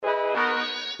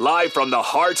live from the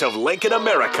heart of Lincoln,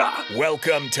 America.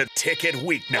 Welcome to Ticket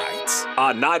Weeknights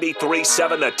On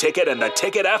 93.7 The Ticket and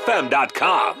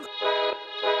theticketfm.com.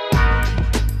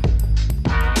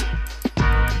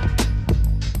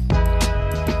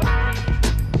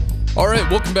 All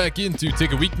right, welcome back into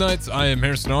Ticket Weeknights. I am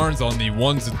Harrison Arns on the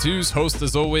ones and twos, host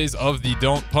as always of the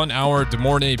Don't Punt Hour.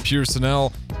 DeMornay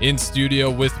Pearsonell in studio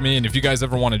with me. And if you guys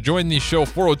ever want to join the show,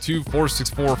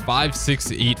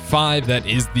 402-464-5685. That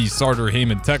is the Sartor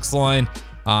Heyman text line.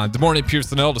 DeMornay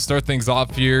Pearsonell, to start things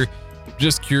off here,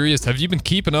 just curious, have you been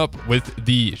keeping up with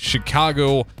the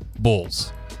Chicago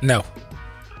Bulls? No.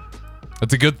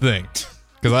 That's a good thing.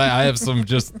 Because I have some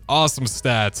just awesome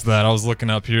stats that I was looking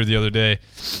up here the other day.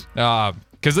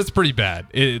 Because it's pretty bad.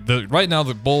 Right now,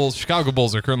 the Chicago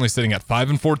Bulls are currently sitting at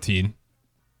 5-14.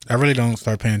 I really don't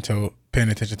start paying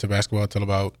attention to basketball until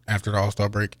about after the All-Star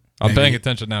break. I'm paying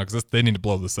attention now because they need to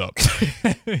blow this up.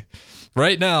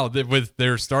 Right now, with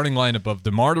their starting lineup of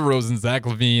DeMar DeRozan, Zach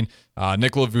LaVine,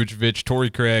 Nikola Vucevic, Torrey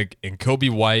Craig, and Kobe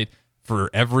White, for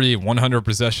every 100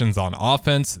 possessions on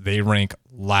offense, they rank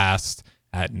last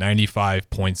at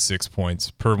 95.6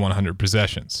 points per 100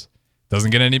 possessions.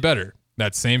 Doesn't get any better.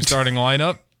 That same starting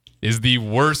lineup is the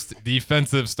worst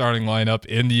defensive starting lineup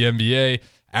in the NBA,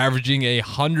 averaging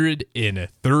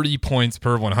 130 points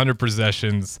per 100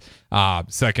 possessions.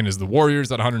 Second is the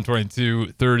Warriors at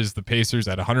 122. Third is the Pacers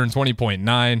at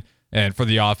 120.9. And for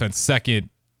the offense, second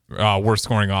worst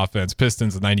scoring offense,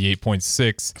 Pistons at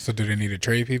 98.6. So do they need to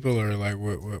trade people or like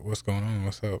what's going on?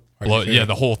 What's up?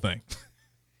 The whole thing.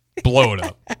 Blow it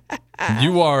up.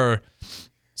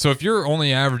 So if you're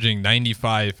only averaging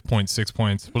 95.6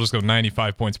 points, we'll just go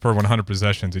 95 points per 100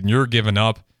 possessions, and you're giving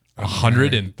up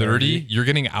 130, you're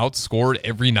getting outscored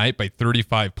every night by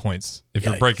 35 points if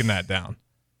you're breaking that down.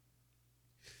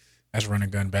 That's run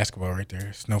and gun basketball right there.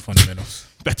 It's no fundamentals.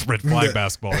 That's red flag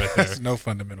basketball right there. It's no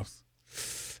fundamentals.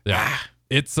 Yeah.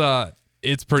 It's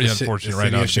pretty unfortunate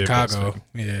right now. Chicago.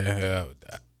 Yeah.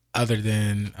 Other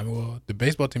than, the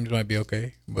baseball teams might be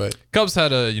okay, but Cubs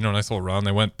had a nice little run.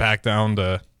 They went back down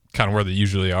to kind of where they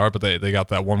usually are, but they got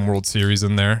that one World Series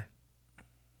in there.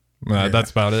 That's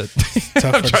about it.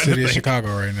 Tough for the city of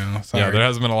Chicago right now. Sorry. Yeah, there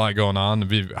hasn't been a lot going on.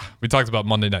 We talked about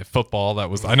Monday Night Football.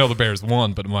 I know the Bears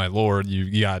won, but my lord,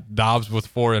 you got Dobbs with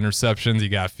 4 interceptions. You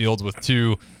got Fields with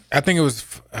 2. I think it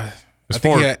was.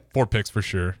 Four picks for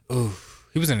sure. Ooh,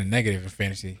 he was in a negative in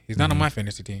fantasy. He's not on my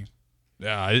fantasy team.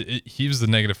 Yeah, he was the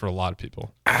negative for a lot of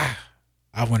people. I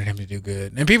wanted him to do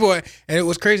good. And it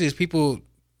was crazy is people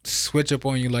switch up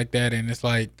on you like that, and it's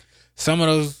like some of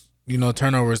those,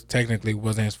 turnovers technically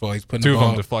wasn't his fault. He's putting Two the ball,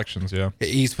 of them deflections, yeah.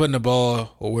 He's putting the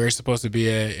ball where it's supposed to be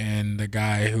at, and the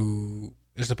guy who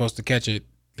is supposed to catch it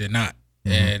did not.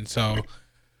 Mm-hmm. And so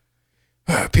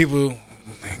people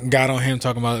got on him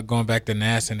talking about going back to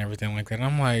NASA and everything like that. And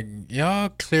I'm like, y'all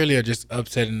clearly are just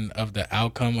upsetting of the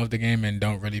outcome of the game and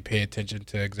don't really pay attention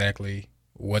to exactly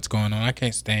what's going on. I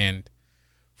can't stand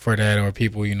for that or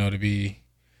people, to be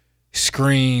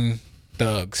screen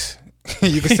thugs.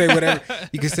 You can say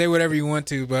whatever you want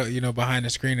to, but behind the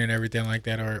screen and everything like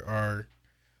that or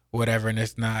whatever, and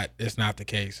it's not the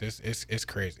case. It's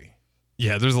crazy.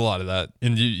 Yeah, there's a lot of that.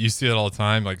 And you see it all the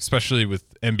time, like especially with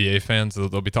NBA fans.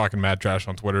 They'll be talking mad trash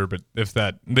on Twitter, but if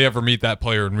they ever meet that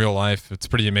player in real life, it's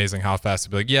pretty amazing how fast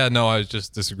they'll be like, yeah, no, I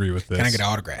just disagree with this. Can I get an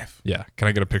autograph? Yeah. Can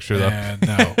I get a picture though?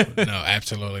 No,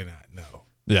 absolutely not. No.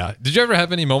 Yeah. Did you ever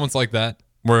have any moments like that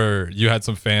where you had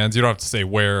some fans? You don't have to say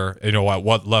where, at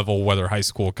what level, whether high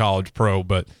school, college, pro,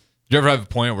 but did you ever have a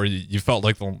point where you felt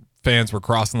like the fans were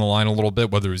crossing the line a little bit,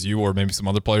 whether it was you or maybe some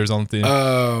other players on the team?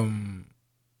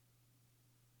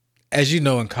 As you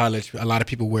know, in college, a lot of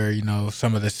people wear,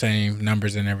 some of the same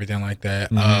numbers and everything like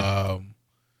that.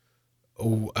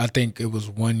 Mm-hmm. I think it was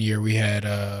one year we had,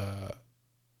 I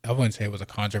wouldn't say it was a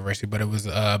controversy, but it was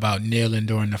about kneeling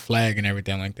during the flag and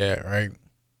everything like that, right?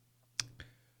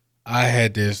 I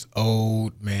had this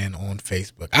old man on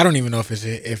Facebook. I don't even know if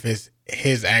it's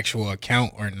his actual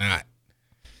account or not.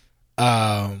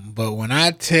 But when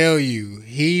I tell you,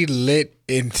 he lit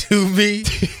into me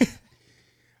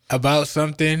about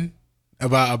something.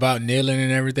 About kneeling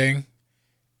and everything,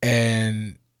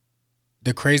 and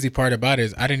the crazy part about it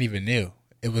is I didn't even kneel.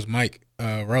 It was Mike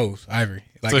Rose Ivory.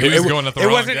 Like, so he was going at the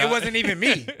wrong guy. It wasn't even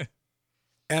me.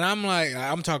 And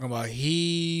I'm talking about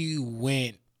he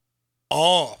went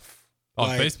off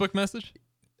on Facebook message.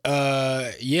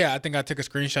 Yeah, I think I took a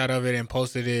screenshot of it and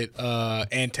posted it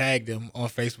and tagged him on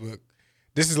Facebook.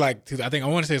 This is I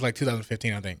want to say it's like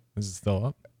 2015. I think. Is it still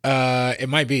up? It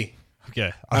might be.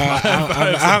 Okay. I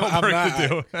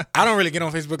don't really get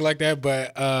on Facebook like that,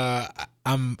 but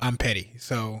I'm petty.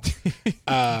 So,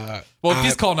 well, if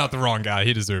he's calling out the wrong guy,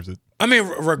 he deserves it. I mean,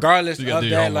 regardless of that,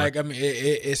 homework. like, I mean,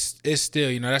 it's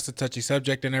still, that's a touchy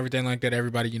subject and everything like that.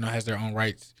 Everybody, has their own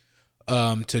rights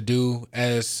to do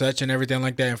as such and everything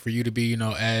like that. And for you to be,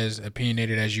 as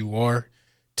opinionated as you are,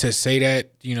 to say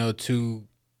that,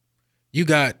 you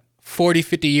got 40,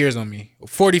 50 years on me,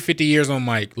 40, 50 years on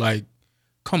Mike. Like,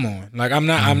 come on. Like, I'm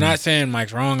not saying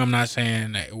Mike's wrong. I'm not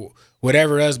saying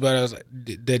whatever else, but I was,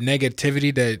 the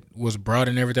negativity that was brought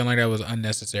and everything like that was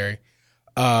unnecessary.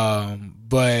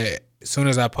 But as soon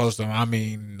as I posted him, I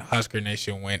mean, Husker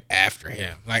Nation went after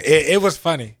him. Like, it was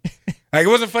funny. Like, it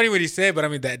wasn't funny what he said, but I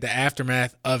mean, the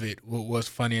aftermath of it was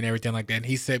funny and everything like that. And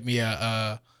he sent me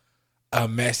a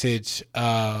message,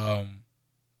 and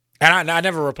I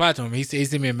never replied to him. He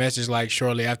sent me a message like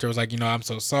shortly after. It was like, I'm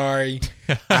so sorry.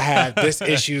 I have this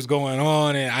issues going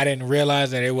on, and I didn't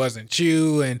realize that it wasn't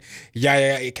you. And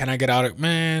yeah, can I get out?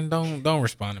 Man, don't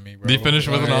respond to me, bro. Did he finish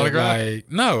with an autograph?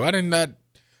 Like, no, I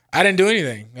didn't do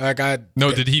anything. Like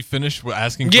did he finish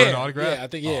asking for an autograph? Yeah, I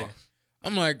think yeah.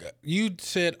 I'm like, you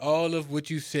said all of what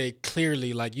you said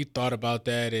clearly, like you thought about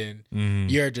that,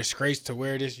 and you're a disgrace to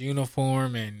wear this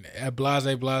uniform and blase.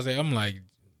 I'm like,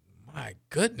 my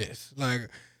goodness, like,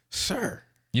 sir,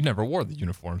 you never wore the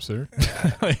uniform, sir.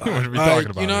 What are we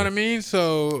talking about? You know what I mean?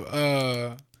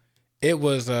 So, it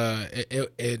was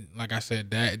it like I said,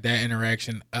 that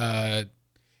interaction, that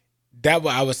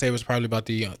what I would say was probably about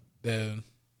the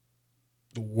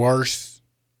worst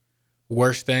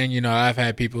thing. I've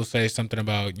had people say something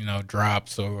about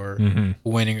drops or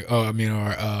winning. Or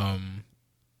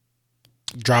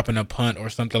dropping a punt or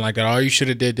something like that. Oh, you should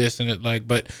have did this and it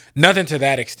but nothing to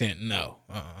that extent. No.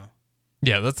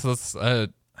 Yeah, that's. I'm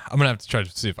gonna have to try to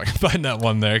see if I can find that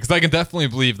one there because I can definitely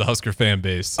believe the Husker fan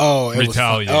base.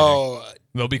 Retaliating.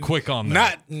 They'll be quick on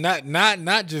that.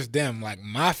 Not just them. Like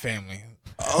my family.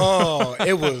 Oh,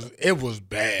 it was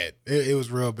bad. It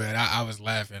was real bad. I was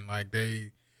laughing like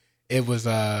It was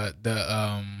the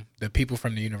people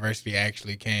from the university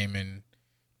actually came and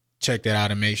checked it out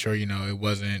and made sure it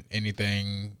wasn't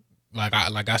anything like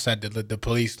I said. The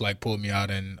police pulled me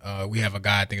out and we have a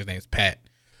guy, I think his name's Pat.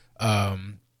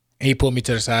 He pulled me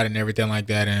to the side and everything like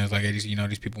that, and it was like, hey,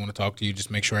 these people want to talk to you. Just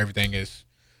make sure everything is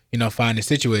fine and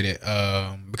situated.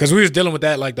 Because we was dealing with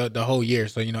that the whole year.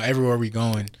 So everywhere we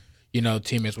going,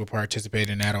 teammates would participate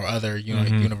in that, or other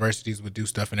universities would do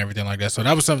stuff and everything like that. So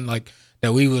that was something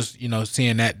that we was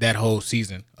seeing that whole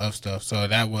season of stuff. So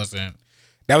that was the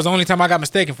only time I got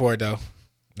mistaken for it, though.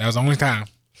 That was the only time.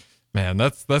 Man,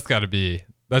 that's got to be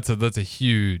that's a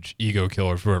huge ego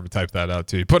killer for whoever typed that out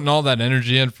too. Putting all that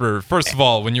energy in for, first of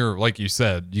all, when you're like you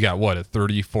said, you got what, a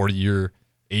 30-40 year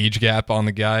age gap on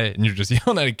the guy, and you're just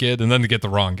yelling at a kid, and then to get the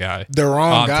wrong guy,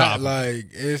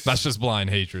 that's just blind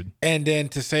hatred. And then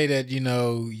to say that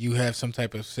you have some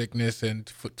type of sickness, and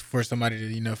for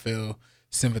somebody to feel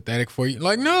sympathetic for you,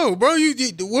 like, no, bro,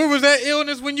 where was that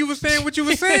illness when you were saying what you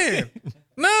were saying?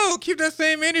 No, keep that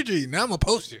same energy. Now I'm gonna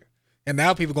post you, and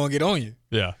now people gonna get on you.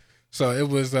 Yeah. So it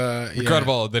was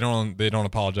incredible. They don't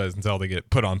apologize until they get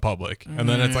put on public, and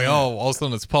then it's like, oh, all of a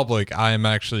sudden it's public. I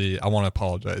want to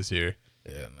apologize here.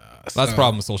 Yeah, that's the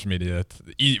problem with social media.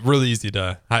 It's really easy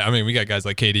to. I mean, we got guys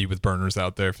like KD with burners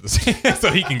out there for the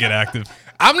so he can get active.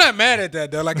 I'm not mad at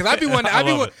that though, because I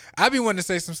be wanting to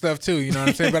say some stuff too. You know what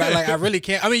I'm saying? But I really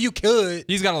can't. I mean, you could.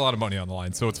 He's got a lot of money on the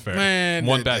line, so it's fair. Man,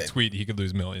 one bad tweet, he could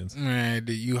lose millions. Man,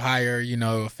 you hire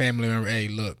a family member. Hey,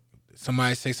 look,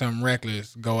 somebody say something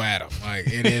reckless, go at them. Like,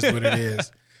 it is what it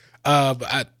is.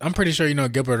 But I'm pretty sure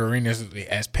Gilbert Arenas,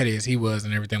 as petty as he was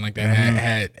and everything like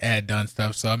that, had done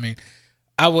stuff. So I mean,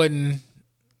 I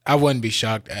wouldn't be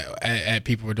shocked at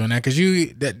people were doing that, because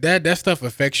that stuff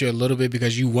affects you a little bit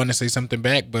because you want to say something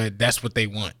back, but that's what they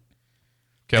want.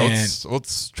 Okay,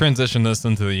 let's transition this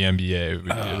into the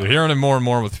NBA. We're hearing it more and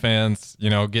more with fans.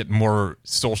 Getting more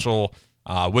social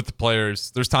with the players.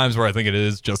 There's times where I think it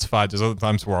is justified. There's other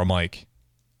times where I'm like,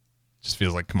 just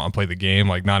feels like, come on, play the game.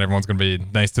 Like, not everyone's going to be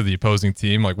nice to the opposing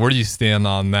team. Like, where do you stand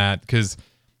on that? Because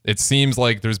it seems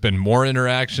like there's been more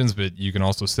interactions, but you can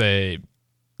also say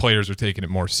players are taking it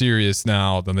more serious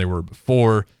now than they were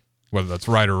before, whether that's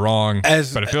right or wrong.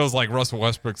 But it feels like Russell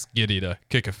Westbrook's giddy to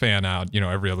kick a fan out,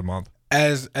 every other month.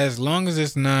 As long as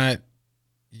it's not,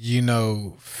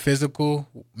 physical,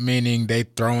 meaning they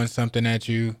throwing something at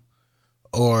you,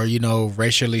 or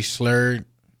racially slurred,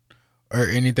 or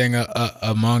anything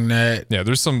among that. Yeah,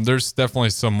 there's definitely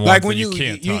some ones like that you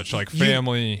can't touch, like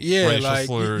family, racial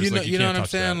slurs. You know what I'm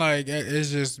saying? That. Like,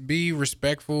 it's just be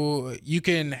respectful. You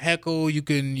can heckle, you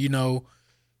can,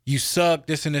 you suck,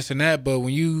 this and this and that, but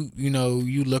when you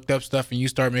looked up stuff and you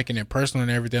start making it personal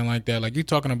and everything like that, like, you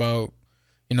talking about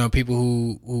people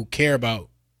who care about,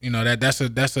 that's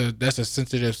a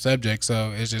sensitive subject.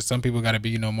 So it's just some people got to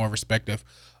be, more respective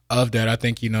of that. I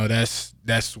think,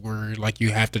 that's where like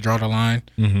you have to draw the line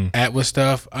at with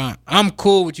stuff. I'm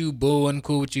cool with you, boo. I'm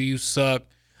cool with you. You suck.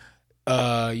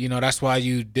 That's why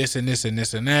you this and this and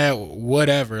this and that,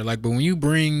 whatever. Like, but when you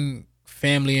bring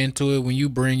family into it, when you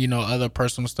bring, other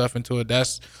personal stuff into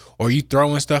it, or you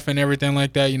throwing stuff and everything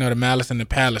like that, the malice in the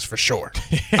palace for sure.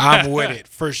 I'm with it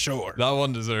for sure. That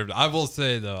one deserved. I will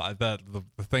say though, that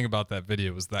the thing about that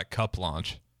video was that cup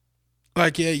launch.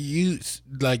 Like, yeah,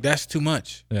 that's too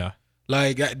much. Yeah.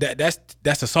 Like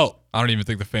that's assault. I don't even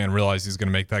think the fan realized he's going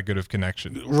to make that good of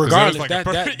connection. Regardless,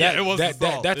 it was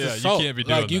assault. That's assault. You can't be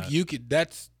doing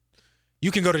that.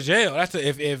 You can go to jail.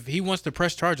 If he wants to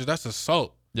press charges, that's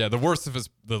assault. Yeah, the least of his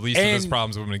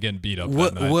problems would have been getting beat up.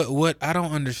 What I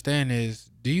don't understand is,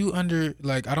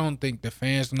 I don't think the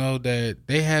fans know that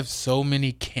they have so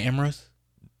many cameras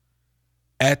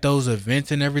at those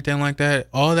events and everything like that.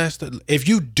 All that stuff. If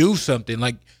you do something,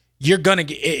 like, you're gonna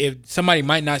get, if somebody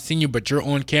might not see you, but you're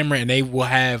on camera, and they will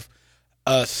have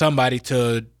somebody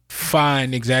to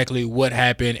find exactly what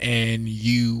happened, and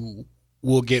you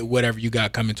will get whatever you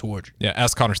got coming towards you. Yeah,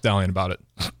 ask Connor Stallion about it.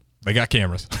 They got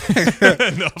cameras.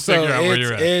 They'll figure out where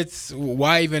you're at. It's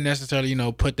why even necessarily,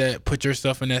 put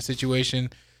yourself in that situation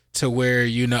to where,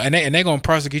 and they're gonna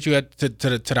prosecute you to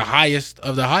the highest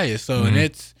of the highest. So and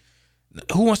it's,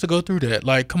 who wants to go through that?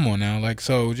 Like, come on now. Like,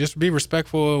 so just be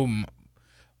respectful.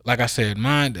 Like I said,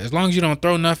 mine, as long as you don't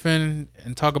throw nothing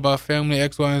and talk about family,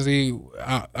 X, Y, and Z,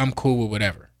 I'm cool with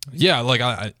whatever. Yeah, like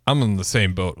I'm in the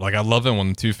same boat. Like, I love it when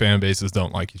the two fan bases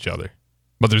don't like each other.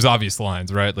 But there's obvious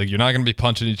lines, right? Like, you're not going to be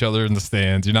punching each other in the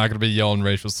stands. You're not going to be yelling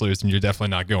racial slurs, and you're definitely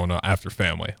not going after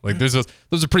family. Like, those are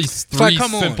pretty three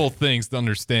simple things to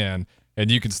understand,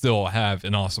 and you can still have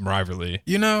an awesome rivalry,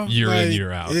 year in,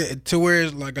 year out. To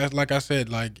where, like I said,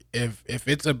 like, if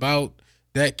it's about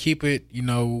that, keep it,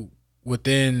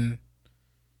 within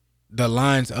the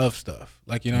lines of stuff.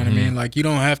 Like, you know what I mean? Like, you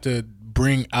don't have to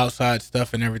bring outside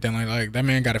stuff and everything like that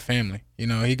man got a family.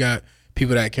 He got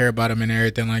people that care about him and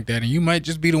everything like that. And you might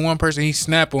just be the one person he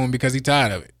snap on because he's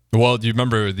tired of it. Well, do you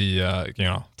remember the,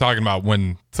 talking about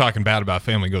when talking bad about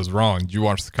family goes wrong? Did you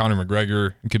watch the Conor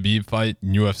McGregor and Khabib fight in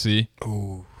UFC?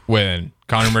 Ooh. When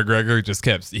Conor McGregor just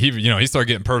kept, he started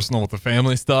getting personal with the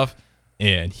family stuff,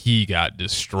 and he got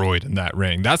destroyed in that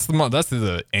ring. That's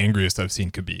the angriest I've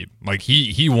seen Khabib. Like,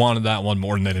 he wanted that one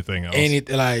more than anything else.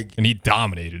 And he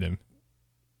dominated him.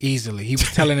 Easily. He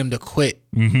was telling him to quit.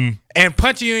 And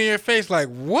punching you in your face like,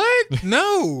 what?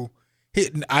 No.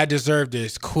 I deserve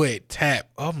this. Quit. Tap.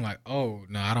 I'm like, oh,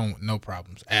 no, I don't, no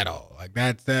problems at all. Like,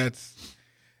 those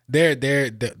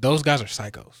guys are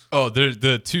psychos. Oh, they're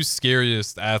the two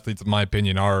scariest athletes, in my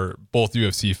opinion, are both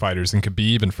UFC fighters, and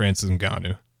Khabib and Francis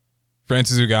Ngannou.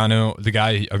 Francis Ngannou, the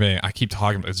guy, I keep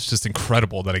talking about, it's just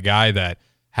incredible that a guy that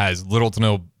has little to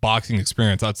no boxing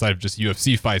experience outside of just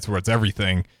UFC fights where it's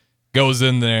everything, goes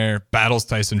in there, battles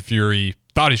Tyson Fury,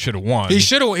 thought he should have won.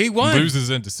 He won. Loses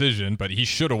in decision, but he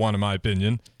should have won, in my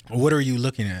opinion. What are you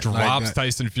looking at? Drops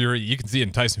Tyson Fury. You can see it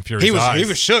in Tyson Fury's eyes. He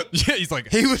was shook. Yeah,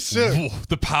 he was shook.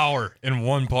 The power in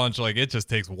one punch, like, it just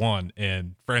takes one,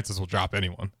 and Francis will drop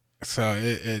anyone. So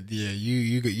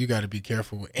you got to be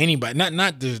careful with anybody.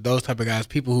 Not just those type of guys.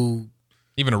 People who,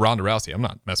 even a Ronda Rousey, I'm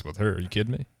not messing with her. Are you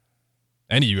kidding me?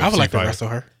 Any UFC I would like fighter. to wrestle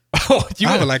her. Oh,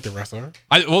 I would like to wrestle her.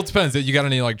 Well, it depends. You got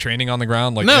any, like, training on the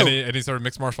ground? Like, no. Any sort of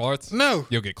mixed martial arts? No.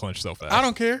 You'll get clinched so fast. I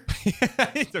don't care.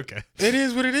 It's okay. It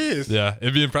is what it is. Yeah,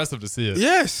 it'd be impressive to see it.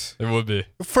 Yes. It would be.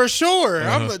 For sure.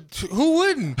 Who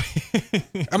wouldn't?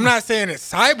 I'm not saying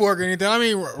it's cyborg or anything. I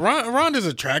mean, Ronda's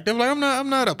attractive. Like, I'm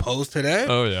not opposed to that.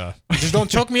 Oh, yeah. Just don't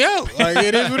choke me out. Like,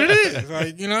 it is what it is.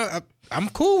 Like, I'm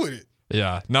cool with it.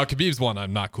 Yeah. Now, Khabib's one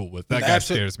I'm not cool with. That guy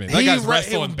scares me. That He's guy's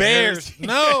wrestling bears.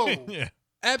 No. Yeah.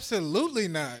 Absolutely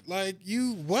not. Like,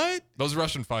 you what? Those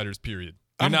Russian fighters, period.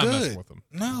 You're I'm not good. messing with them.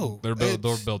 No. They're built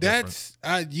different.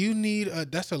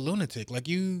 That's a lunatic. Like,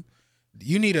 you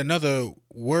need another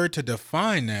word to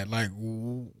define that. Like,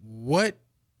 what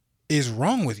is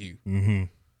wrong with you? Mm-hmm.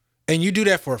 And you do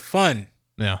that for fun.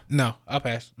 Yeah. No, I'll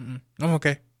pass. I'm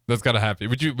okay. That's gotta happen.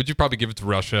 Would you probably give it to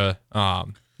Russia?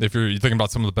 If you're thinking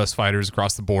about some of the best fighters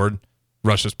across the board,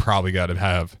 Russia's probably got to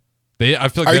have. I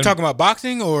feel like. Are you talking about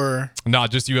boxing or? No,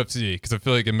 just UFC, because I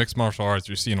feel like in mixed martial arts,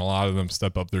 you're seeing a lot of them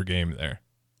step up their game there.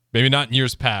 Maybe not in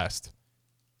years past,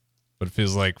 but it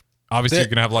feels like obviously you're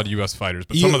gonna have a lot of US fighters,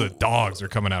 but some of the dogs are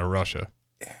coming out of Russia.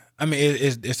 I mean,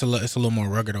 it's a little more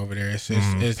rugged over there. It's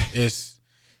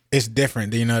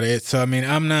different, So I mean,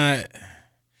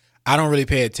 I don't really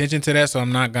pay attention to that, so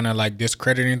I'm not gonna like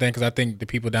discredit anything because I think the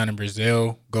people down in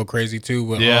Brazil go crazy too.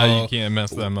 With you can't mess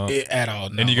them up at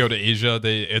all. No. And you go to Asia,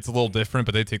 it's a little different,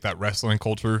 but they take that wrestling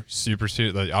culture super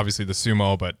serious. Like obviously the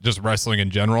sumo, but just wrestling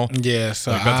in general. Yeah,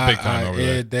 so like, that's big time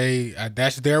over there.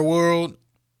 That's their world.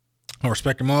 I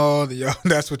respect them all.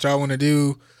 That's what y'all want to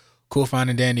do. Cool, fine,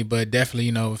 and dandy. But definitely,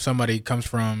 if somebody comes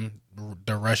from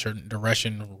the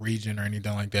Russian region or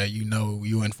anything like that, you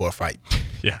in for a fight.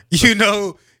 Yeah, it's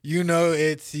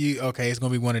you. Okay, it's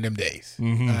gonna be one of them days.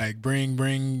 Mm-hmm. Like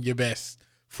bring your best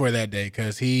for that day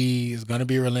because he is gonna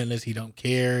be relentless. He don't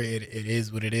care. It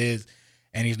is what it is,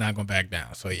 and he's not gonna back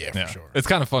down. So yeah, for sure. It's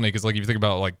kind of funny because like if you think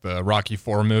about like the Rocky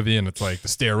IV movie and it's like the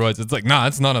steroids, it's like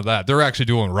it's none of that. They're actually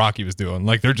doing what Rocky was doing.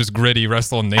 Like they're just gritty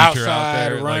wrestling nature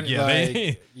outside, out there.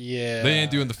 They ain't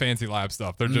doing the fancy lab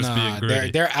stuff. They're just being gritty.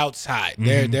 They're outside.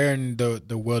 Mm-hmm. They're in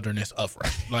the wilderness of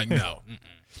rest. Like no.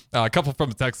 A couple from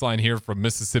the text line here from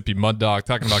Mississippi Mud Dog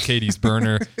talking about Katie's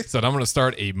burner. Said, I'm going to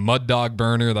start a Mud Dog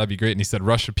burner. That'd be great. And he said,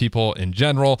 Russian people in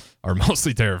general are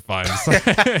mostly terrifying. So,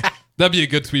 that'd be a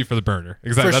good tweet for the burner.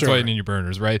 Exactly. That's why you need your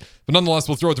burners, right? But nonetheless,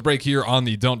 we'll throw it to break here on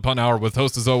the Don't Punt Hour with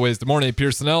host, as always, DeMornay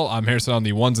Pearsonell. I'm Harrison on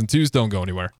the ones and twos. Don't go anywhere.